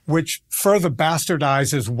 which further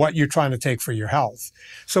bastardizes what you're trying to take for your health.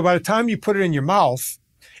 So by the time you put it in your mouth,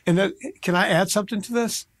 can I add something to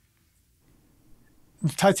this?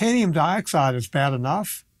 Titanium dioxide is bad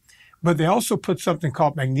enough, but they also put something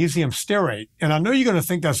called magnesium stearate. And I know you're going to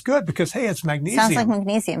think that's good because, hey, it's magnesium. Sounds like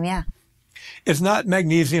magnesium, yeah. It's not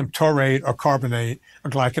magnesium taurate or carbonate or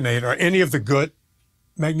glycinate or any of the good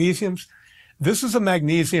magnesiums. This is a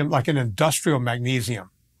magnesium, like an industrial magnesium.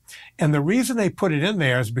 And the reason they put it in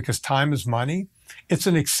there is because time is money. It's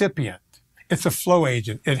an excipient. It's a flow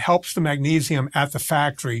agent. It helps the magnesium at the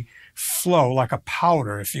factory flow like a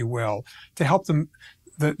powder, if you will, to help them.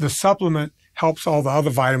 The supplement helps all the other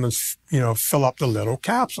vitamins, fill up the little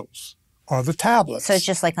capsules or the tablets. So it's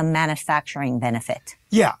just like a manufacturing benefit.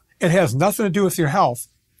 Yeah. It has nothing to do with your health.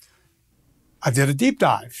 I did a deep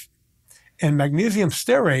dive, and magnesium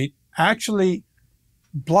stearate actually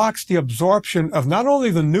blocks the absorption of not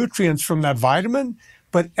only the nutrients from that vitamin,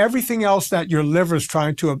 but everything else that your liver is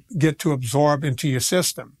trying to get to absorb into your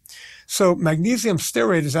system. So magnesium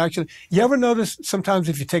stearate is actually, you ever notice sometimes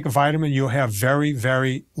if you take a vitamin, you'll have very,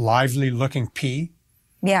 very lively looking pee?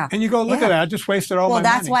 Yeah. And you go, look at that, I just wasted all my money.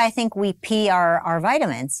 Well, that's why I think we pee our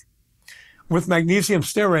vitamins. with magnesium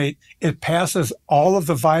stearate, it passes all of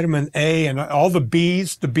the vitamin A and all the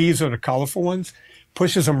Bs are the colorful ones,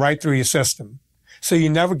 pushes them right through your system. So you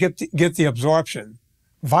never get the absorption.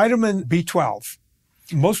 Vitamin B12.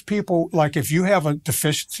 Most people, like if you have a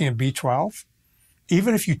deficiency in B12,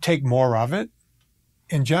 even if you take more of it,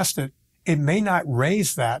 ingest it, it may not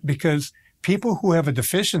raise that, because people who have a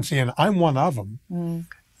deficiency, and I'm one of them,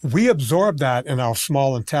 we absorb that in our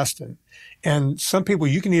small intestine. And some people,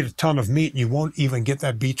 you can eat a ton of meat and you won't even get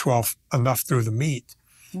that B12 enough through the meat,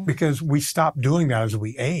 because we stop doing that as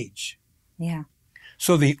we age. Yeah.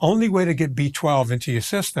 So the only way to get B12 into your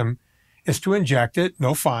system is to inject it,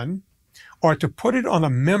 no fun, or to put it on a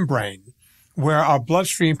membrane where our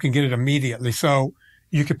bloodstream can get it immediately. So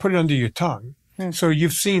you could put it under your tongue. So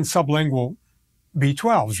you've seen sublingual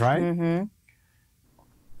B12s, right?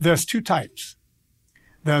 There's two types.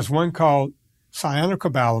 There's one called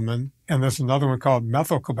cyanocobalamin, and there's another one called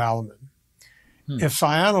methylcobalamin. If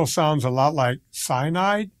cyano sounds a lot like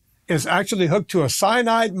cyanide, it's actually hooked to a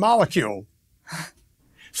cyanide molecule.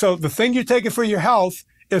 So the thing you're taking for your health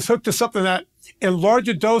is hooked to something that in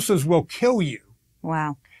larger doses will kill you.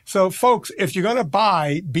 Wow. So folks, if you're going to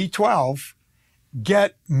buy B12,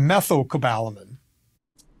 get methylcobalamin.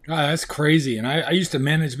 God, that's crazy. And I used to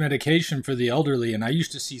manage medication for the elderly, and I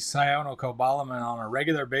used to see cyanocobalamin on a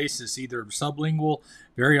regular basis, either sublingual,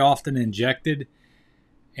 very often injected.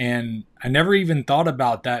 And I never even thought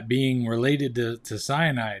about that being related to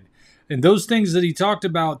cyanide. And those things that he talked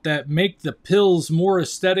about that make the pills more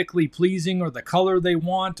aesthetically pleasing, or the color they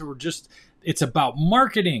want, or just it's about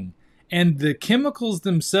marketing. And the chemicals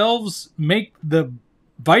themselves make the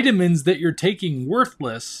vitamins that you're taking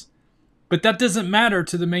worthless. But that doesn't matter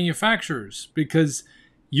to the manufacturers, because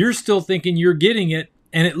you're still thinking you're getting it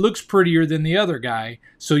and it looks prettier than the other guy,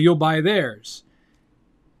 so you'll buy theirs.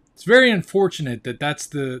 It's very unfortunate that that's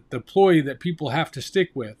the ploy that people have to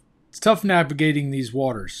stick with. It's tough navigating these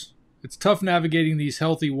waters. It's tough navigating these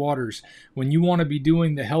healthy waters when you want to be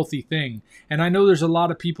doing the healthy thing. And I know there's a lot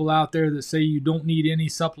of people out there that say you don't need any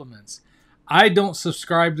supplements. I don't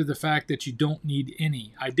subscribe to the fact that you don't need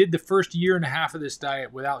any. I did the first year and a half of this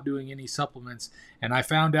diet without doing any supplements, and I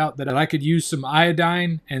found out that I could use some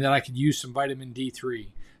iodine and that I could use some vitamin D3.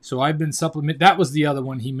 So I've been supplement. That was the other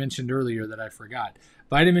one he mentioned earlier that I forgot.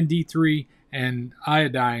 Vitamin D3 and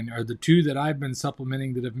iodine are the two that I've been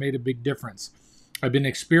supplementing that have made a big difference. I've been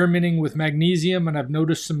experimenting with magnesium, and I've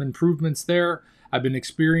noticed some improvements there. I've been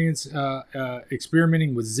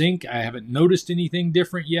experimenting with zinc. I haven't noticed anything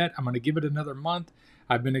different yet. I'm going to give it another month.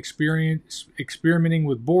 I've been experimenting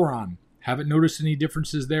with boron. Haven't noticed any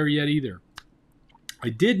differences there yet either. I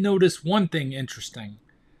did notice one thing interesting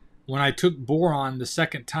when I took boron the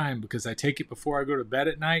second time, because I take it before I go to bed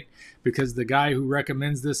at night, because the guy who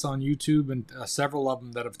recommends this on YouTube, and several of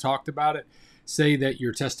them that have talked about it, say that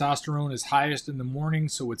your testosterone is highest in the morning,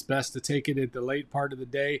 so it's best to take it at the late part of the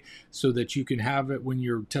day so that you can have it when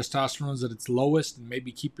your testosterone is at its lowest and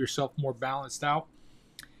maybe keep yourself more balanced out.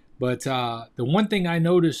 But the one thing I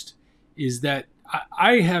noticed is that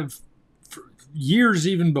I have, for years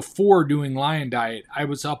even before doing Lion Diet, I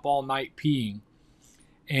was up all night peeing.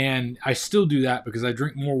 And I still do that because I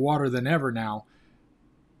drink more water than ever now.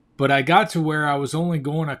 But I got to where I was only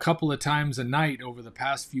going a couple of times a night over the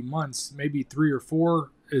past few months, maybe 3 or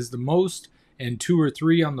 4 is the most, and 2 or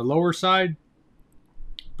 3 on the lower side.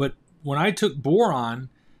 But when I took boron,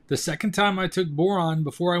 the second time I took boron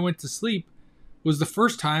before I went to sleep was the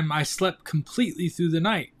first time I slept completely through the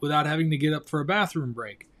night without having to get up for a bathroom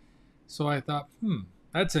break. So I thought,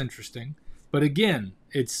 that's interesting. But again,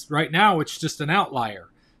 right now it's just an outlier.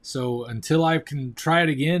 So until I can try it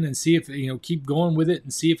again and see if, keep going with it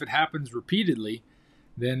and see if it happens repeatedly,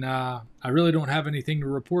 then I really don't have anything to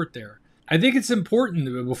report there. I think it's important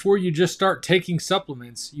that before you just start taking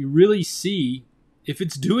supplements, you really see if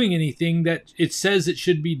it's doing anything that it says it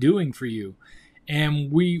should be doing for you.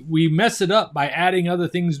 And we mess it up by adding other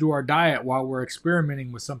things to our diet while we're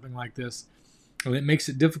experimenting with something like this. And it makes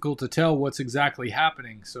it difficult to tell what's exactly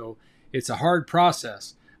happening. So it's a hard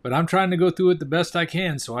process. But I'm trying to go through it the best I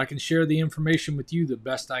can so I can share the information with you the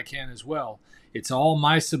best I can as well. It's all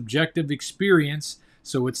my subjective experience,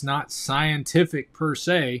 so it's not scientific per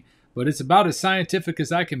se, but it's about as scientific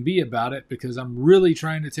as I can be about it because I'm really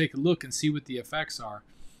trying to take a look and see what the effects are.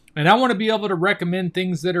 And I want to be able to recommend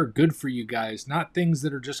things that are good for you guys, not things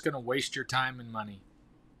that are just going to waste your time and money.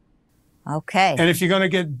 Okay. And if you're going to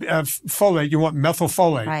get folate, you want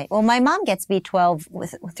methylfolate. Right. Well, my mom gets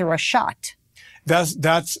B12 through a shot.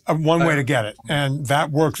 That's one way to get it, and that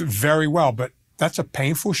works very well. But that's a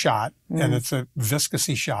painful shot, and it's a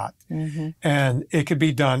viscousy shot, and it could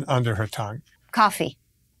be done under her tongue. Coffee.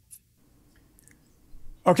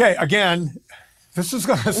 Okay, again, this is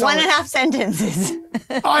going to sound 1.5 sentences.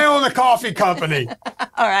 I own a coffee company.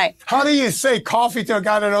 All right. How do you say coffee to a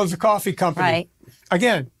guy that owns a coffee company? Right.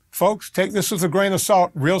 Again, folks, take this with a grain of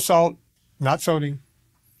salt, real salt, not sodium.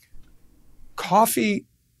 Coffee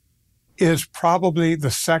is probably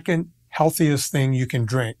the second healthiest thing you can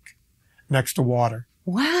drink next to water.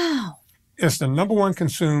 Wow. It's the #1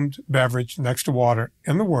 consumed beverage next to water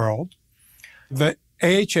in the world. The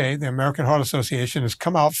AHA, the American Heart Association, has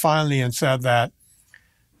come out finally and said that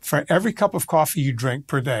for every cup of coffee you drink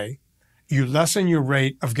per day, you lessen your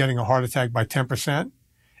rate of getting a heart attack by 10%.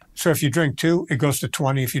 So if you drink 2, it goes to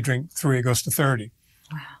 20. If you drink 3, it goes to 30.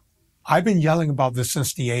 Wow. I've been yelling about this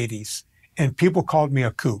since the 80s, and people called me a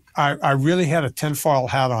kook. I really had a tinfoil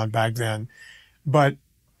hat on back then. But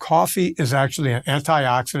coffee is actually an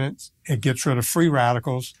antioxidant. It gets rid of free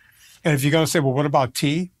radicals. And if you're going to say, well, what about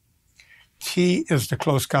tea? Tea is the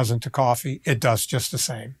close cousin to coffee. It does just the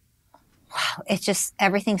same. Wow. It's just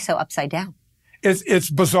everything's so upside down. It's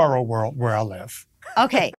bizarro world where I live.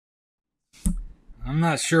 Okay. I'm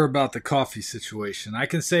not sure about the coffee situation. I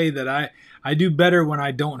can say that I do better when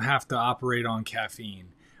I don't have to operate on caffeine.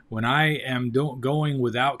 When I am going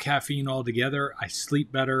without caffeine altogether, I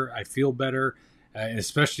sleep better, I feel better,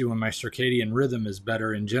 especially when my circadian rhythm is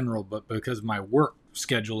better in general. But because my work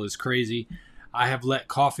schedule is crazy, I have let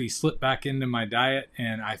coffee slip back into my diet,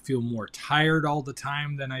 and I feel more tired all the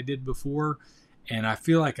time than I did before. And I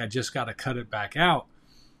feel like I just got to cut it back out,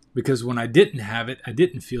 because when I didn't have it, I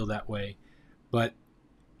didn't feel that way. But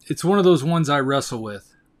it's one of those ones I wrestle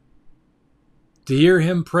with. To hear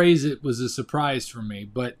him praise it was a surprise for me,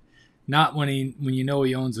 but not when you know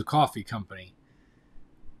he owns a coffee company.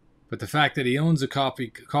 But the fact that he owns a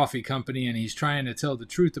coffee company and he's trying to tell the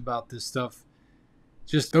truth about this stuff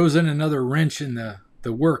just throws in another wrench in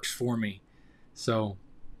the works for me. So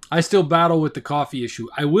I still battle with the coffee issue.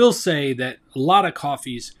 I will say that a lot of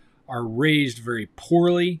coffees are raised very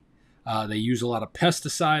poorly. They use a lot of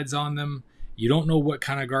pesticides on them. You don't know what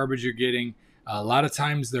kind of garbage you're getting. A lot of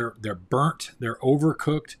times they're burnt, they're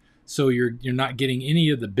overcooked, so you're not getting any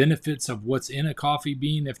of the benefits of what's in a coffee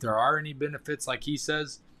bean, if there are any benefits, like he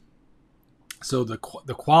says. So the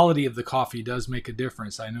quality of the coffee does make a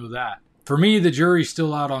difference. I know that. For me, the jury's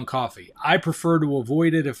still out on coffee. I prefer to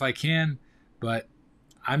avoid it if I can, but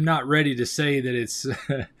I'm not ready to say that it's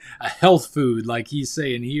a health food like he's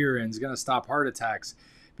saying here and is going to stop heart attacks.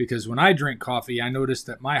 Because when I drink coffee, I notice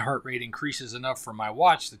that my heart rate increases enough for my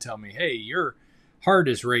watch to tell me, hey, your heart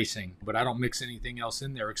is racing. But I don't mix anything else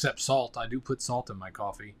in there except salt. I do put salt in my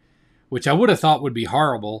coffee, which I would have thought would be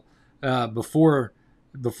horrible before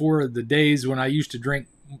the days when I used to drink,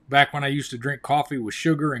 back when I used to drink coffee with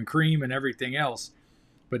sugar and cream and everything else.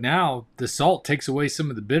 But now the salt takes away some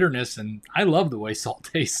of the bitterness, and I love the way salt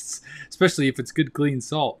tastes, especially if it's good, clean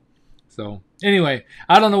salt. So anyway,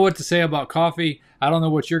 I don't know what to say about coffee. I don't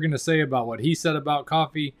know what you're going to say about what he said about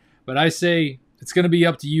coffee, but I say it's going to be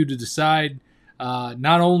up to you to decide,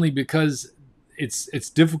 not only because it's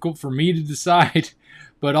difficult for me to decide,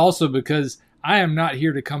 but also because I am not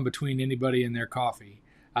here to come between anybody and their coffee.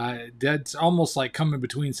 That's almost like coming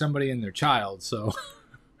between somebody and their child. So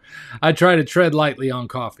I try to tread lightly on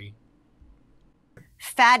coffee.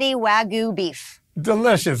 Fatty Wagyu beef.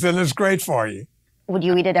 Delicious, and it's great for you. Would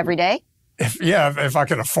you eat it every day? If I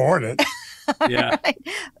can afford it. Yeah.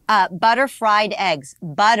 Butter fried eggs.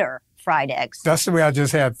 Butter fried eggs. That's the way I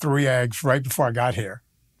just had 3 eggs right before I got here.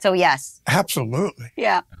 So yes. Absolutely.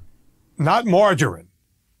 Yeah. Not margarine.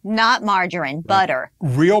 Not margarine. Butter.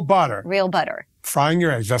 Real butter. Real butter. Frying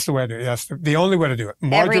your eggs. That's the way to do it. That's the only way to do it.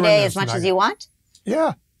 Margarine every day as much as you want?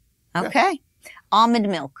 Yeah. Okay. Yeah. Almond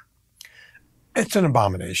milk. It's an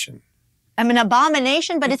abomination. I'm an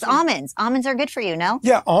abomination, but it's almonds. Almonds are good for you, no?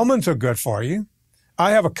 Yeah, almonds are good for you.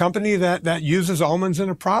 I have a company that uses almonds in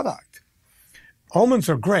a product. Almonds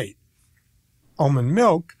are great. Almond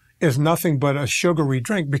milk is nothing but a sugary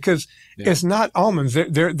drink because it's not almonds.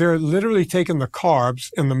 They're literally taking the carbs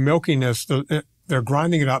and the milkiness, they're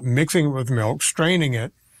grinding it up, mixing it with milk, straining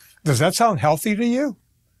it. Does that sound healthy to you?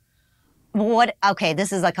 What? Okay,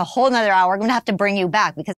 this is like a whole nother hour. I'm going to have to bring you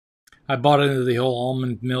back because I bought into the whole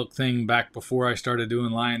almond milk thing back before I started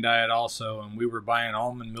doing Lion Diet also, and we were buying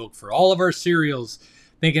almond milk for all of our cereals,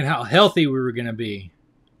 thinking how healthy we were going to be.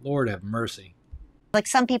 Lord have mercy. Like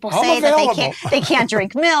some people say that they can't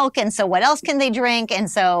drink milk, and so what else can they drink?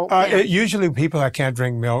 And so usually people that can't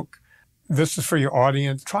drink milk, this is for your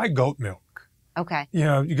audience, try goat milk. Okay. You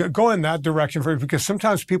know, you go in that direction for because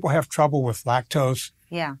sometimes people have trouble with lactose.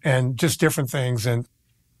 Yeah. And just different things. And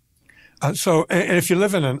so if you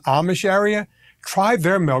live in an Amish area, try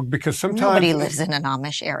their milk because sometimes... Nobody lives in an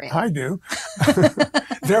Amish area. I do.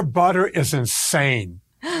 Their butter is insane.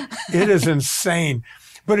 It is insane.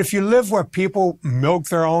 But if you live where people milk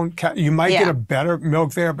their own, you might get a better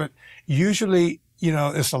milk there, but usually, you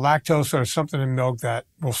know, it's the lactose or something in milk that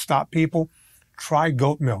will stop people. Try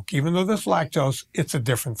goat milk. Even though there's lactose, it's a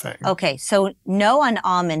different thing. Okay, so no on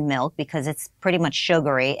almond milk because it's pretty much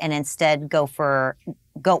sugary, and instead go for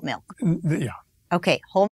goat milk. Yeah. Okay,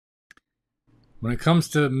 whole. When it comes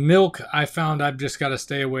to milk, I found I've just got to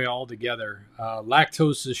stay away altogether.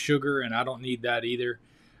 Lactose is sugar, and I don't need that either.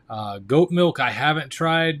 Goat milk I haven't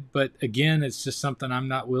tried, but again, it's just something I'm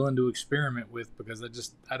not willing to experiment with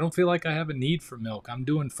because I don't feel like I have a need for milk. I'm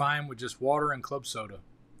doing fine with just water and club soda.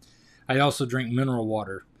 I also drink mineral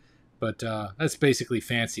water, but that's basically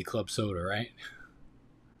fancy club soda, right?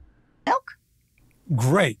 Milk?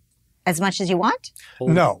 Great. As much as you want?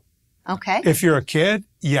 No. Okay. If you're a kid,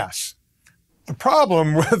 yes. The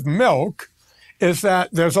problem with milk is that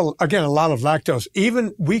there's, again, a lot of lactose.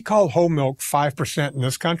 Even we call whole milk 5% in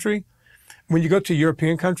this country. When you go to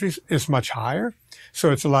European countries, it's much higher.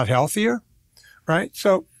 So it's a lot healthier, right?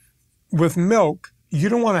 So with milk, you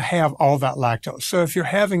don't want to have all that lactose. So if you're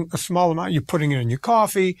having a small amount, you're putting it in your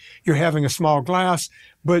coffee, you're having a small glass,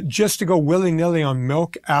 but just to go willy-nilly on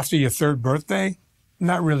milk after your 3rd birthday,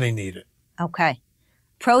 not really needed. Okay.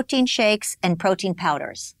 Protein shakes and protein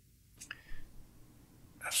powders.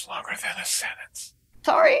 That's longer than a sentence.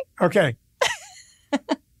 Sorry. Okay.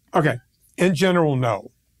 Okay. In general,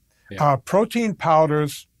 no. Yeah. Protein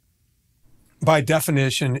powders, by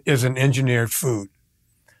definition, is an engineered food.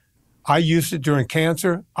 I used it during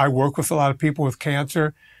cancer. I work with a lot of people with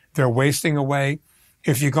cancer. They're wasting away.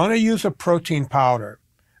 If you're going to use a protein powder,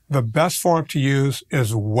 the best form to use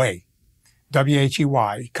is whey.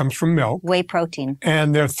 W-H-E-Y. It comes from milk. Whey protein.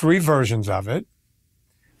 And there are 3 versions of it.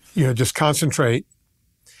 You know, just concentrate.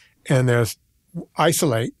 And there's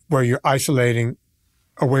isolate, where you're isolating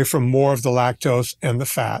away from more of the lactose and the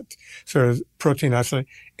fat. So there's protein isolate.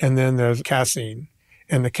 And then there's casein.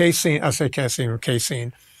 And the casein, I say casein or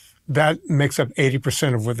casein, that makes up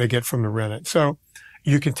 80% of what they get from the rennet. So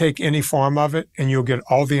you can take any form of it and you'll get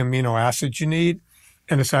all the amino acids you need.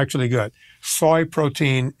 And it's actually good. Soy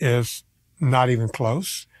protein is not even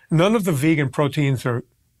close. None of the vegan proteins are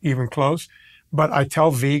even close. But I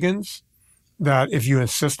tell vegans that if you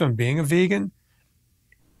insist on being a vegan,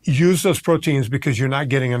 use those proteins because you're not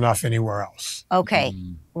getting enough anywhere else. Okay.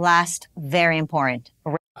 Last, very important.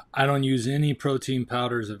 I don't use any protein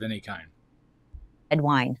powders of any kind. Red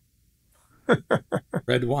wine.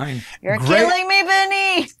 Red wine. You're killing me,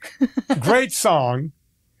 Vinny. Great song.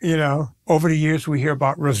 You know, over the years we hear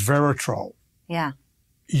about resveratrol. Yeah.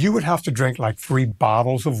 You would have to drink like 3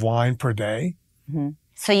 bottles of wine per day. Mm-hmm.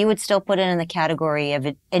 So you would still put it in the category of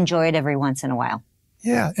enjoy it every once in a while.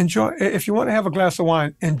 Yeah, enjoy. If you want to have a glass of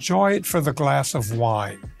wine, enjoy it for the glass of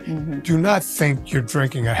wine. Mm-hmm. Do not think you're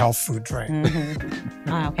drinking a health food drink.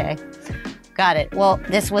 Mm-hmm. Okay. Got it. Well,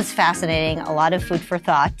 this was fascinating. A lot of food for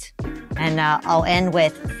thought. And I'll end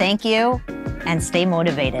with thank you and stay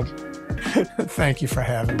motivated. Thank you for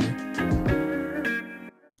having me.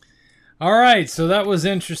 All right, so that was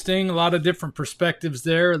interesting. A lot of different perspectives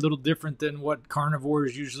there, a little different than what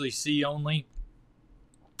carnivores usually see only.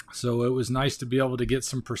 So it was nice to be able to get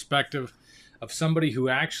some perspective of somebody who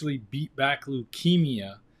actually beat back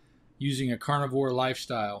leukemia using a carnivore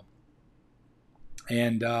lifestyle.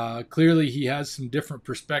 And clearly he has some different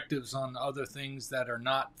perspectives on other things that are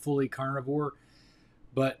not fully carnivore.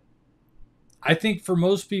 But I think for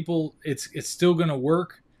most people, it's still going to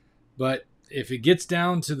work. But if it gets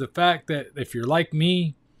down to the fact that if you're like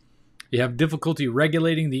me, you have difficulty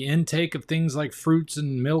regulating the intake of things like fruits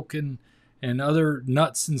and milk and other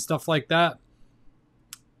nuts and stuff like that,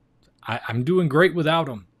 I'm doing great without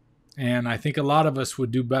them. And I think a lot of us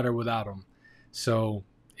would do better without them. So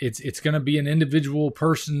it's going to be an individual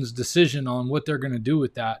person's decision on what they're going to do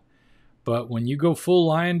with that. But when you go full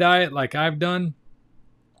lion diet like I've done,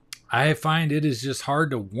 I find it is just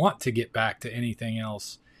hard to want to get back to anything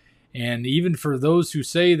else. And even for those who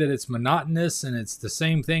say that it's monotonous and it's the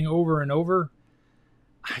same thing over and over,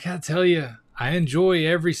 I got to tell you, I enjoy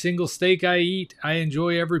every single steak I eat. I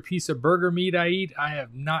enjoy every piece of burger meat I eat. I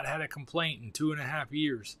have not had a complaint in 2.5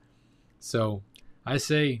 years. So I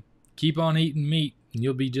say keep on eating meat and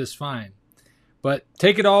you'll be just fine. But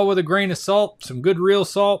take it all with a grain of salt, some good real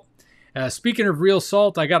salt. Speaking of real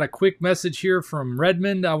salt, I got a quick message here from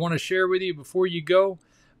Redmond I want to share with you before you go.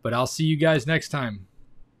 But I'll see you guys next time.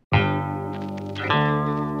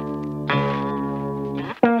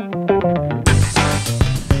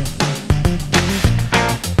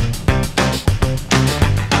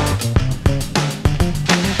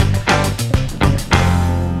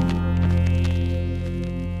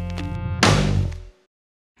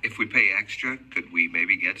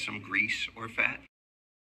 some grease or fat?